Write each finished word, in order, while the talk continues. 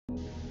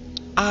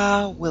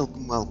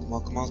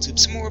Welcome all to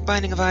some more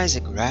Binding of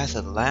Isaac, Wrath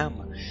of the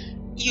Lamb.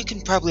 You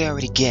can probably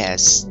already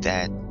guess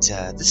that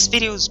this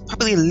video is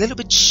probably a little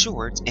bit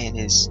short and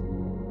is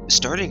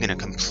starting in a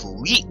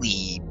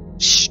completely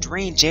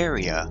strange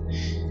area.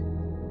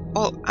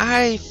 Well,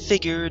 I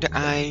figured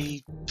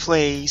I'd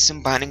play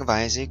some Binding of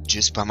Isaac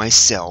just by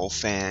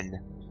myself, and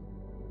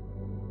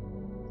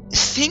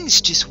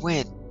things just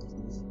went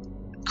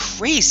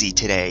crazy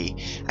today.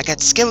 I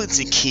got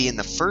Skeleton Key in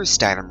the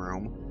first item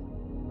room.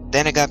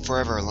 Then I got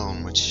Forever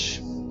Alone, which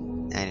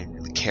I didn't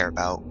really care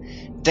about.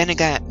 Then I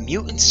got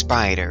Mutant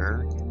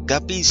Spider,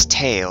 Guppy's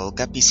Tail,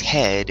 Guppy's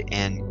Head,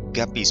 and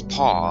Guppy's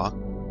Paw,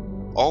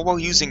 all while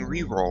using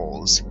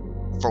rerolls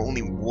for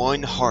only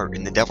one heart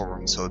in the Devil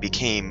Room, so it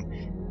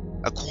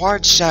became a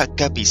quad-shot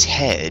Guppy's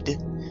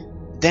Head.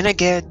 Then I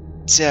get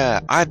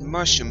Odd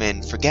Mushroom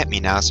and Forget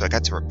Me Now, so I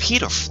got to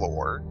repeat a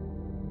floor.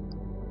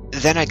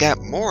 Then I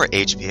got more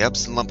HP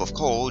ups, Lump of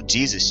Coal,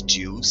 Jesus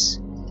Juice,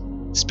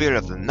 Spirit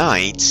of the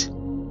Night,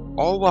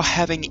 all while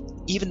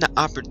having even the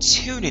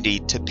opportunity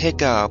to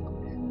pick up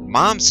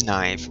Mom's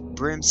Knife,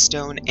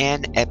 Brimstone,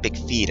 and Epic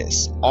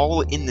Fetus,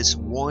 all in this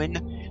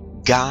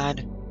one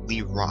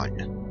godly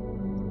run.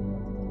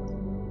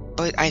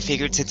 But I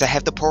figured since I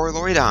have the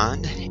Polaroid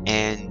on,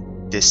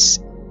 and this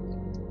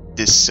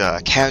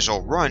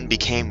casual run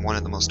became one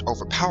of the most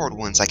overpowered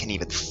ones I can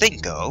even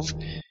think of,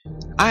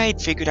 I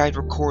figured I'd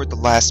record the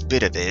last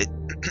bit of it,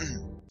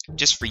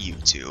 just for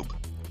YouTube,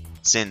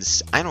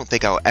 since I don't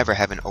think I'll ever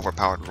have an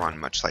overpowered run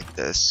much like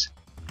this.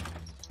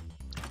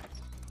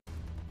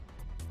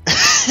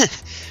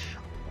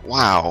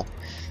 Wow.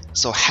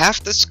 So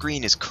half the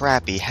screen is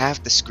crappy,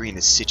 half the screen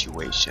is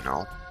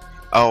situational.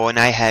 Oh, and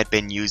I had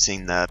been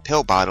using the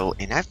pill bottle,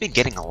 and I've been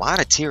getting a lot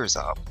of tears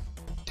up.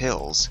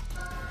 Pills.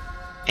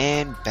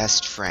 And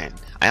best friend.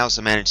 I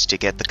also managed to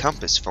get the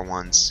compass for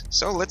once,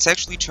 so let's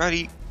actually try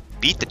to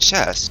beat the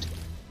chest.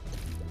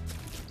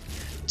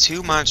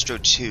 2 Monstro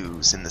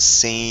 2s in the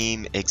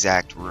same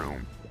exact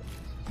room.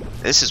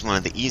 This is one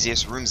of the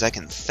easiest rooms I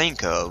can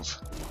think of.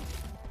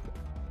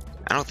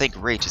 I don't think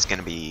Rage is going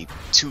to be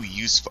too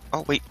useful.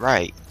 Oh, wait,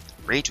 right.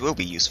 Rage will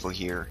be useful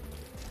here.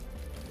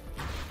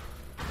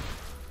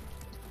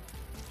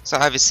 So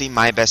obviously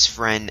my best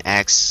friend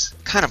acts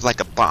kind of like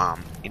a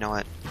bomb. You know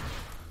what?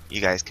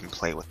 You guys can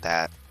play with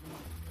that.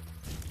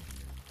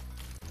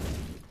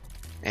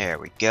 There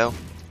we go.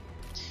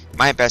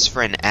 My best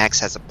friend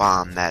acts as a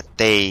bomb that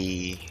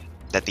the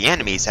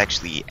enemies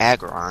actually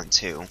aggro on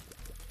too.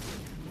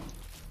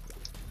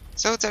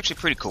 So it's actually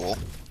pretty cool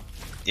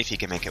if you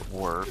can make it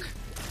work.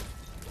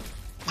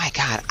 My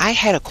god, I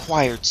had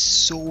acquired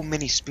so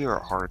many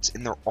spirit hearts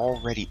and they're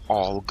already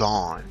all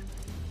gone.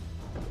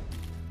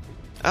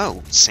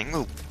 Oh,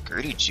 single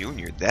Gertie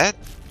Jr.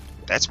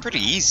 That's pretty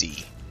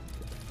easy.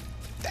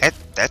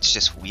 That's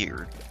just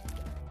weird.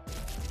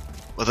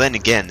 Well, then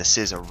again, this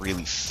is a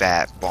really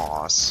fat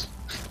boss.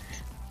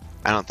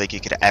 I don't think you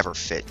could ever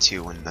fit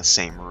 2 in the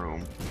same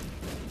room.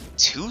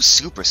 2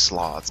 super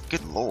sloths,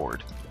 good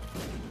lord.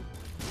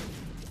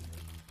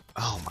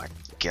 Oh my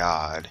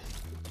god.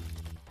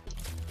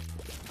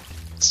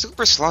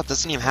 Super sloth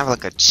doesn't even have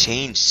like a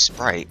changed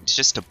sprite, it's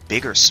just a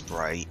bigger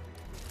sprite.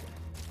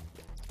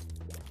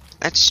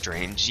 That's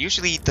strange.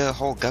 Usually the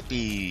whole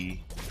Guppy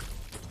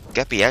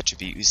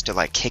attribute used to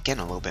like kick in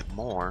a little bit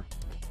more.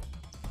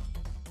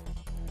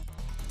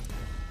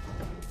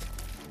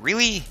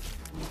 Really?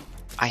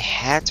 I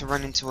had to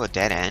run into a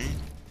dead end?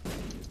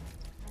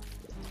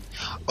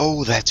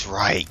 Oh, that's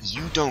right.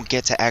 You don't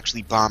get to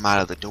actually bomb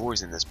out of the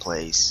doors in this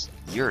place.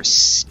 You're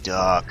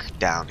stuck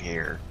down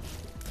here.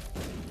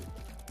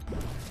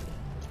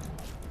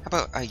 How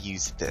about I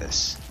use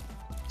this?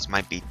 This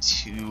might be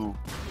too...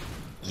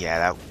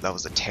 Yeah, that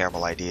was a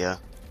terrible idea.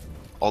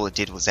 All it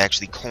did was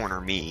actually corner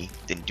me.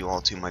 Didn't do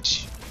all too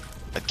much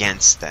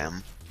against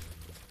them.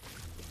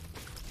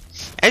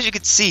 As you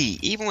can see,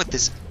 even with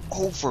this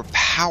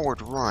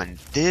overpowered run,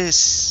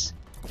 this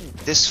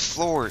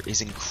floor is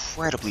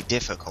incredibly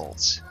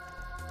difficult.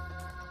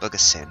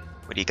 Bugasin,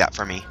 what do you got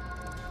for me?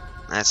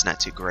 That's not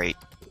too great.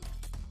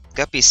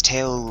 Guppy's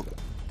Tail,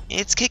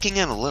 it's kicking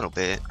in a little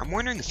bit. I'm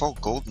wondering if all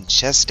golden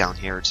chests down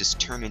here just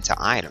turn into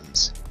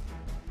items.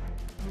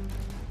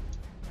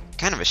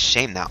 Kind of a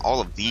shame that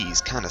all of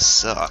these kind of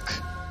suck.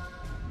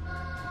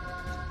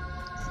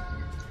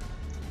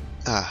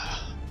 There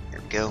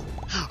we go.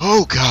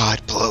 Oh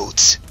god,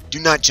 bloats! Do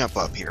not jump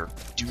up here.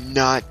 Do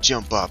not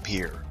jump up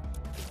here.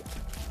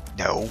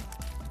 No.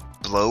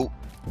 Bloat.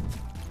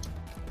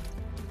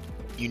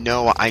 You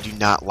know I do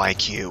not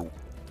like you.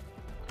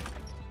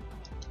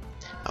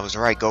 I was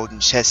right, golden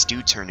chests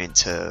do turn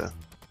into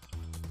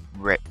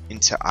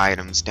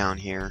items down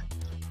here.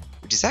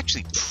 Which is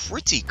actually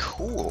pretty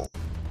cool.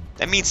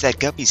 That means that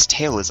Guppy's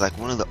Tail is like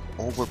one of the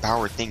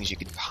overpowered things you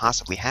could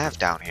possibly have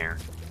down here.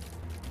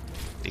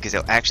 Because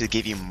it'll actually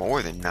give you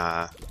more than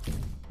the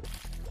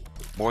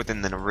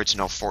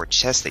original 4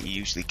 chests that you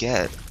usually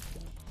get.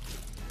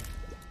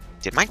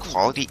 Did my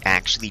quality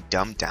actually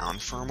dumb down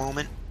for a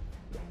moment?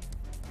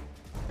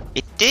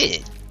 It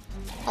did!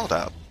 Hold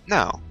up.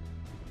 No.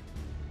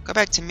 Go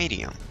back to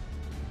medium.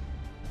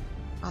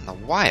 I don't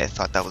know why I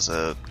thought that was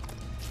a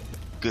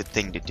good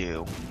thing to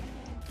do.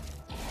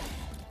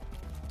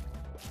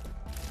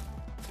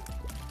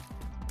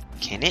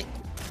 Can it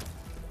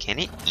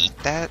eat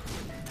that?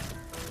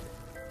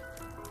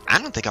 I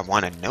don't think I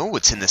want to know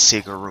what's in the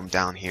secret room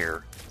down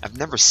here. I've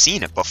never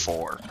seen it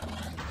before.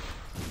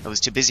 I was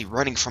too busy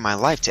running for my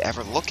life to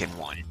ever look in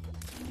one.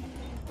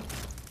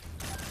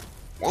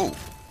 Whoa.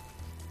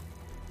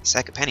 A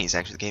sack of pennies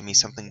actually gave me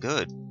something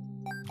good.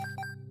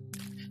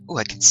 Ooh,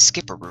 I can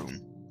skip a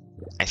room.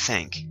 I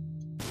think.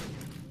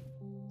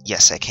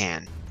 Yes, I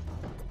can.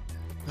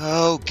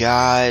 Oh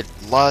god.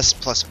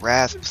 Lust plus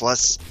wrath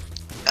plus...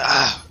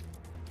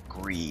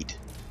 greed.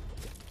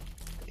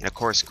 And of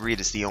course,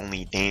 greed is the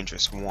only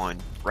dangerous one.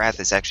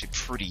 Wrath is actually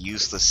pretty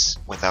useless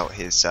without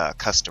his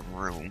custom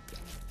room,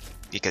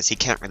 because he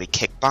can't really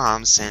kick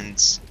bombs,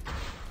 and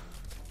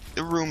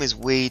the room is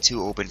way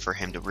too open for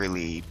him to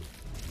really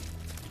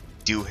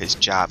do his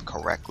job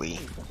correctly.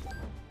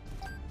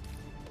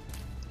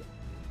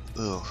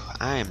 Ooh,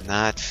 I am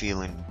not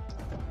feeling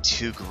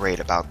too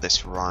great about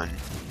this run.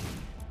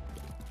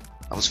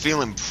 I was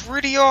feeling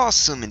pretty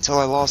awesome until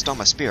I lost all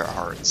my spirit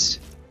hearts.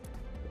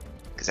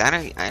 Because I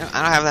don't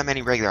have that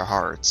many regular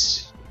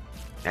hearts.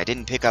 And I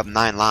didn't pick up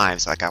 9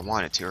 lives like I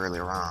wanted to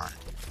earlier on.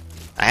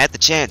 I had the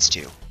chance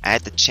to. I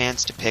had the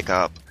chance to pick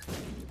up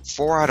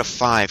 4 out of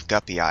 5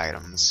 Guppy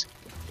items.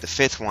 The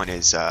 5th one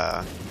is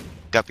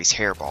Guppy's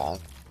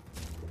hairball.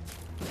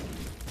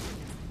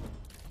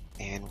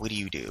 And what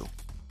do?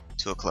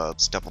 2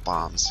 clubs, double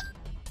bombs.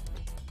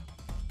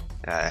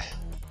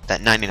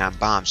 That 99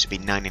 bombs should be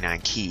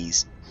 99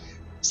 keys.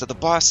 So the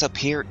boss up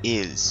here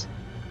is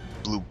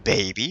Blue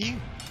Baby.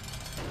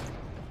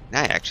 And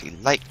I actually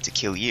like to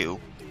kill you.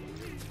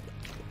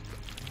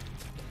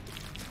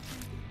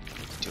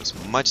 Do as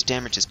much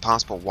damage as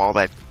possible while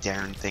that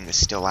darn thing is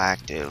still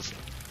active.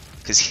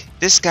 Because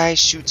this guy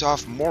shoots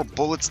off more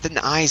bullets than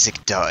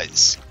Isaac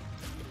does.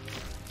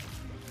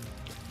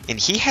 And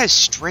he has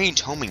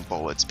strange homing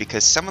bullets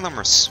because some of them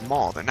are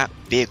small. They're not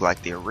big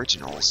like the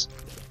originals.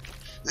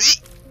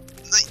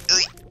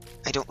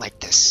 I don't like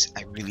this.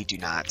 I really do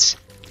not.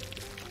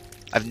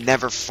 I've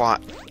never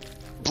fought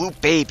Blue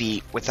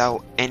Baby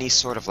without any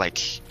sort of,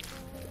 like,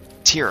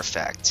 tear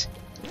effect.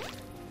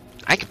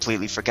 I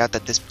completely forgot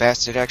that this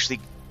bastard actually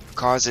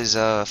causes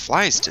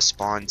flies to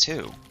spawn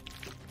too.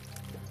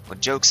 Well,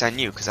 joke's on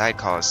you, because I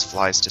cause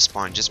flies to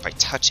spawn just by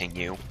touching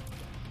you.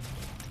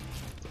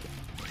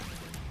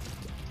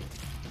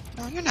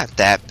 No, you're not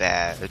that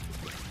bad.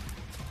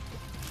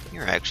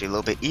 You're actually a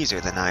little bit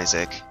easier than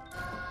Isaac.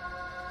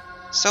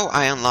 So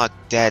I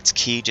unlocked Dad's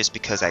key just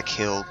because I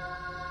killed...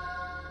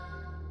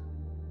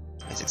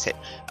 Isaac said,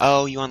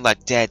 oh, you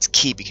unlocked Dad's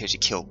key because you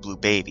killed Blue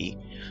Baby.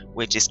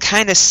 Which is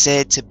kind of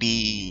said to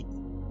be...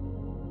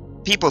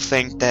 People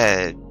think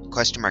that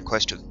question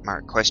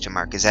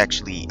mark is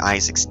actually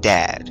Isaac's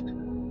dad.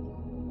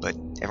 But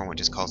everyone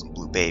just calls him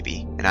Blue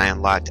Baby. And I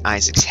unlocked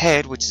Isaac's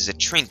head, which is a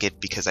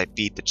trinket because I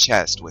beat the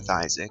chest with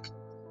Isaac.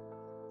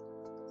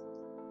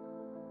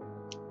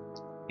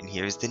 And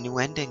here's the new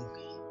ending.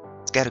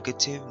 It's got a good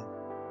tune.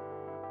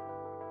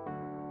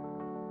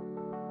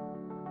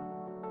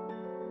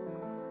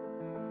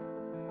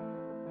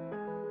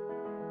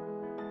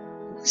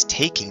 Who's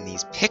taking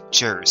these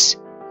pictures?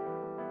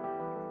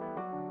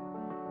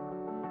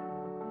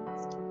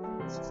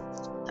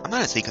 I'm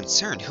honestly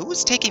concerned. Who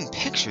is taking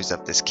pictures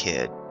of this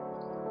kid?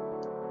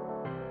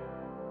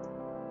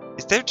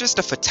 Is there just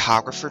a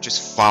photographer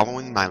just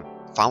following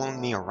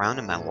me around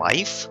in my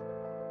life?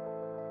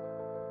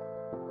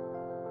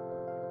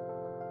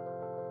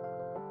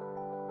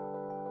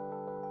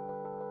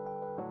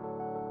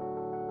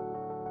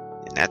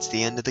 And that's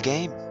the end of the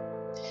game.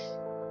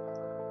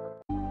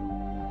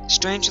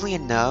 Strangely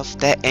enough,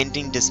 that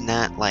ending does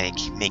not, like,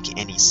 make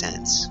any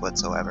sense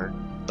whatsoever.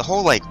 The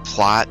whole, like,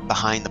 plot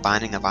behind the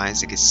Binding of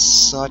Isaac is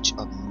such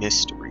a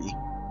mystery.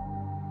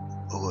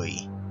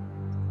 Oy.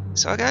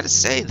 So I gotta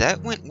say,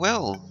 that went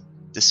well,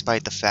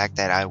 despite the fact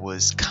that I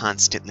was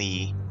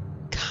constantly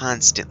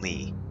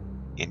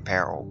in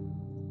peril.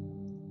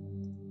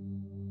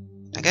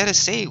 I gotta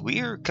say, we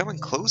are coming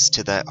close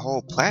to that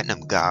whole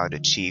Platinum God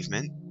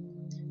achievement.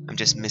 I'm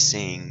just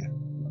missing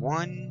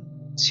 1,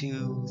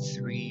 2,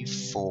 3,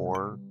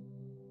 4,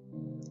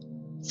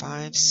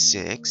 5,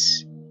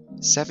 6,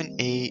 7,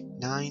 8,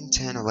 9,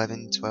 10,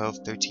 11, 12,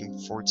 13,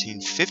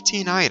 14,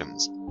 15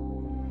 items.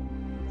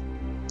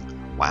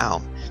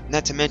 Wow.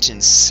 Not to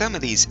mention, some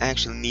of these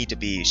actually need to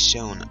be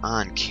shown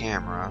on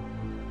camera,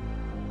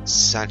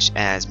 such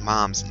as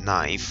Mom's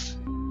knife.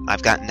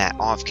 I've gotten that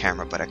off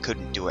camera, but I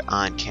couldn't do it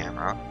on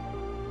camera.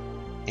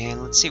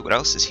 And let's see what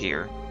else is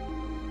here.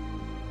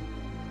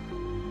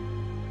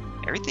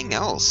 Everything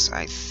else,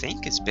 I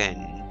think, has been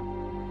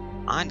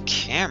on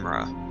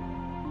camera.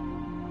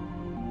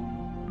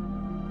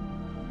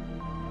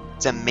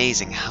 It's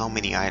amazing how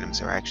many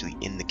items are actually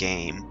in the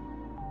game.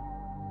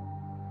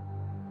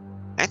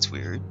 That's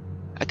weird.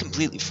 I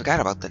completely forgot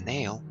about the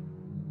nail.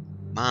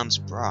 Mom's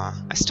bra.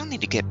 I still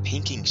need to get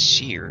Pinking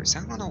Shears.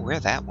 I don't know where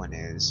that one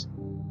is.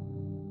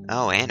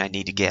 Oh, and I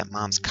need to get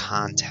Mom's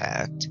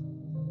contact.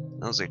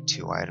 Those are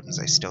 2 items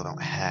I still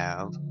don't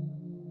have.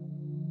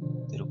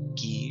 Little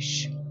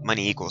geesh.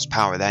 Money equals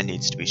power. That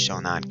needs to be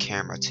shown on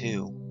camera,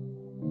 too.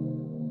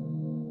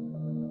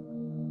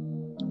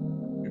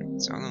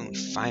 So only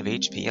 5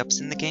 HP ups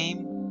in the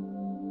game?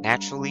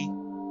 Naturally?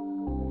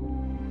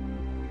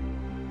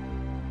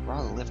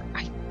 Raw liver.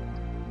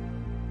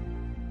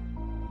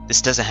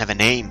 This doesn't have a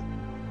name.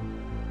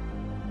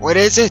 What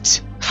is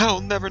it?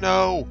 I'll never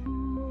know.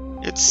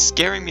 It's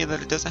scaring me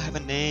that it doesn't have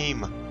a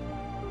name.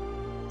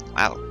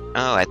 Wow.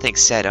 Oh, I think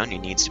Sad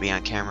Onion needs to be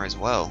on camera as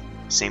well.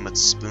 Same with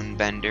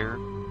Spoonbender,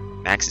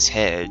 Max's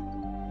head.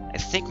 I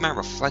think my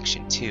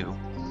reflection too.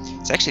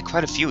 It's actually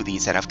quite a few of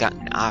these that I've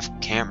gotten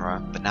off camera,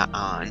 but not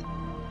on.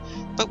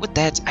 But with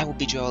that, I will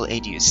bid you all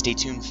adieu. Stay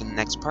tuned for the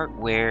next part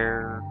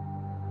where...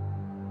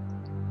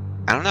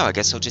 I don't know, I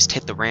guess I'll just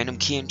hit the random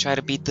key and try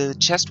to beat the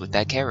chest with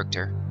that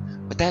character.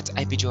 With that,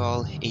 I bid you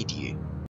all adieu.